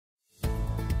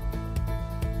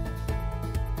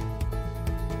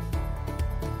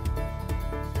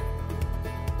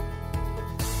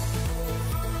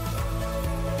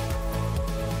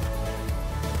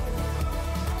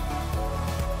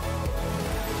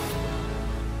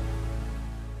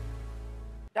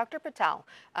Dr. Patel,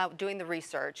 doing the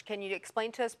research, can you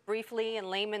explain to us briefly in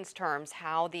layman's terms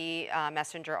how the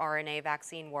messenger RNA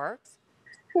vaccine works?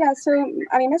 Yeah, so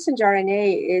I mean, messenger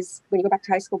RNA is, when you go back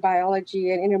to high school biology,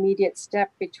 an intermediate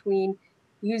step between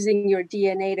using your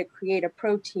DNA to create a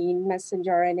protein.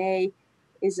 Messenger RNA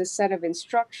is a set of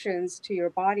instructions to your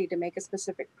body to make a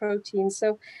specific protein.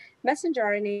 So, messenger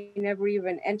RNA never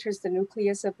even enters the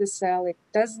nucleus of the cell. It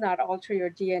does not alter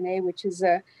your DNA, which is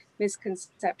a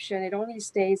misconception. It only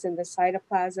stays in the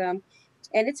cytoplasm.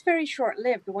 And it's very short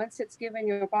lived. Once it's given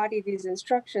your body these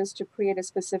instructions to create a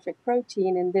specific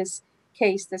protein, in this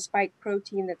case, the spike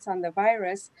protein that's on the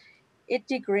virus, it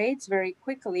degrades very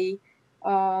quickly.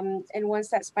 And once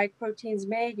that spike protein is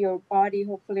made, your body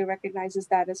hopefully recognizes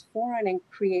that as foreign and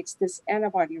creates this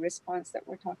antibody response that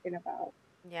we're talking about.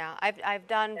 Yeah, I've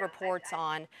done reports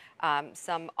on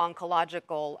some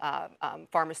oncological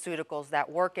pharmaceuticals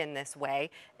that work in this way,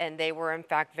 and they were in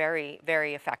fact very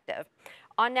effective.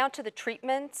 On now to the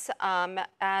treatments.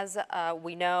 As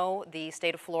we know, the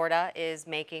state of Florida is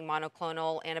making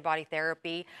monoclonal antibody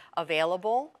therapy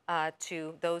available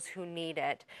to those who need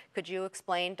it. Could you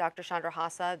explain, Dr.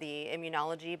 Chandrahasa, the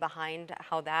immunology behind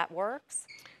how that works?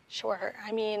 Sure.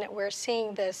 I mean, we're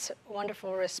seeing this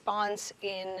wonderful response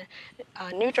in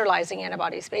neutralizing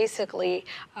antibodies. Basically,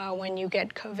 when you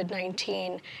get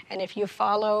COVID-19, and if you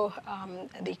follow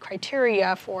the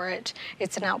criteria for it,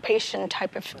 it's an outpatient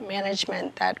type of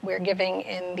management that we're giving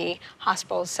in the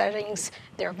hospital settings.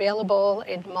 They're available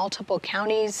in multiple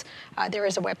counties. There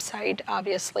is a website,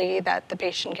 obviously, that the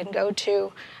patient can go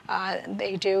to.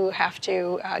 They do have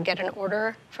to get an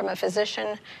order from a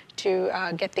physician to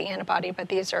get the antibody, but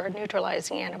these are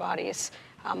neutralizing antibodies,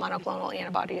 monoclonal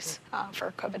antibodies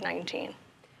for COVID-19.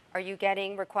 Are you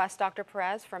getting requests, Dr.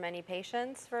 Perez, from any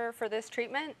patients for this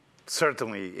treatment?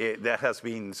 Certainly, that has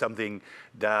been something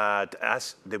that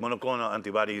as the monoclonal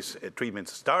antibodies treatment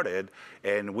started,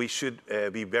 and we should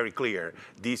be very clear,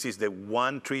 this is the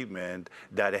one treatment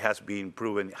that has been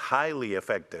proven highly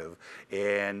effective,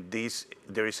 and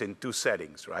there is in two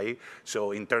settings, right? So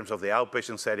in terms of the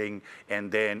outpatient setting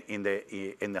and then in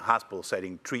the hospital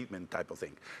setting treatment type of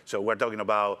thing. So we're talking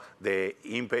about the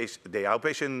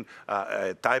outpatient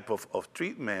type of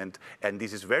treatment, and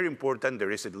this is very important. There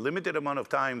is a limited amount of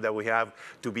time that we have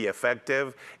to be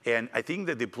effective, and I think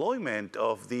the deployment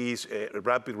of these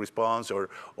rapid response or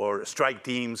strike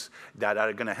teams that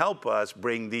are going to help us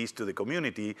bring these to the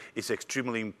community is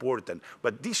extremely important.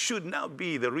 But this should not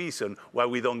be the reason why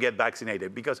we don't get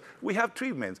vaccinated, because we have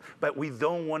treatments, but we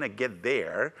don't want to get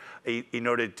there in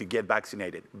order to get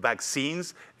vaccinated.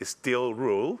 Vaccines still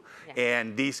rule,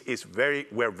 and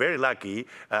we're very lucky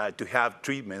to have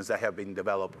treatments that have been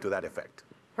developed to that effect.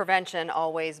 Prevention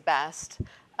always best.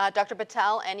 Dr.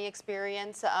 Patel, any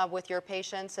experience with your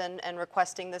patients and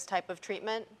requesting this type of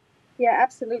treatment? Yeah,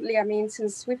 absolutely. I mean,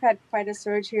 since we've had quite a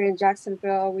surge here in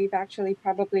Jacksonville, we've actually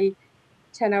probably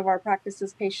 10 of our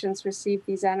practices patients received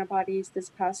these antibodies this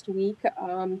past week.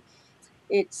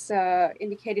 It's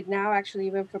indicated now, actually,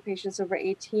 even for patients over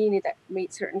 18 that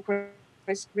meet certain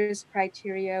risk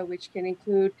criteria, which can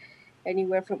include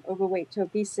anywhere from overweight to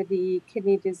obesity,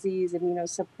 kidney disease,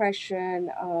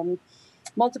 immunosuppression,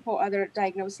 multiple other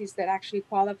diagnoses that actually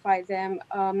qualify them.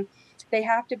 They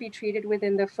have to be treated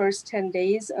within the first 10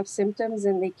 days of symptoms,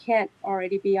 and they can't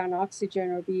already be on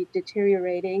oxygen or be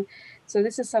deteriorating. So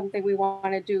this is something we want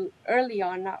to do early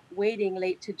on, not waiting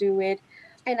late to do it.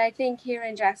 And I think here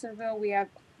in Jacksonville, we have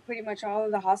pretty much all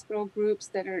of the hospital groups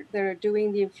that are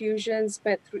doing the infusions,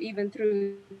 but even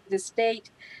through the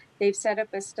state, they've set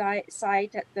up a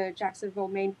site at the Jacksonville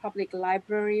Main Public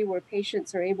Library where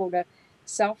patients are able to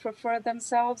self-refer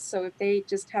themselves. So if they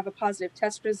just have a positive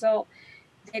test result,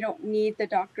 they don't need the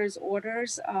doctor's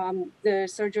orders. The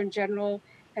Surgeon General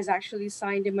has actually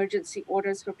signed emergency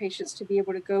orders for patients to be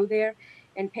able to go there,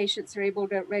 and patients are able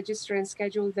to register and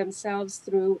schedule themselves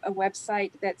through a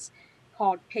website that's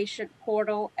called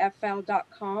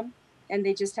patientportalfl.com, and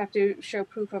they just have to show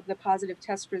proof of the positive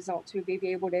test result to be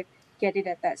able to get it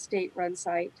at that state-run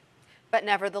site. But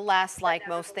nevertheless, like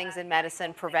most things in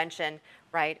medicine, prevention,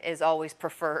 right, is always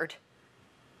preferred.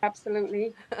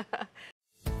 Absolutely.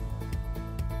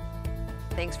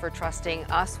 Thanks for trusting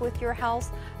us with your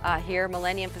health. Here,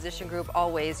 Millennium Physician Group,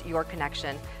 always your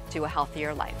connection to a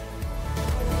healthier life.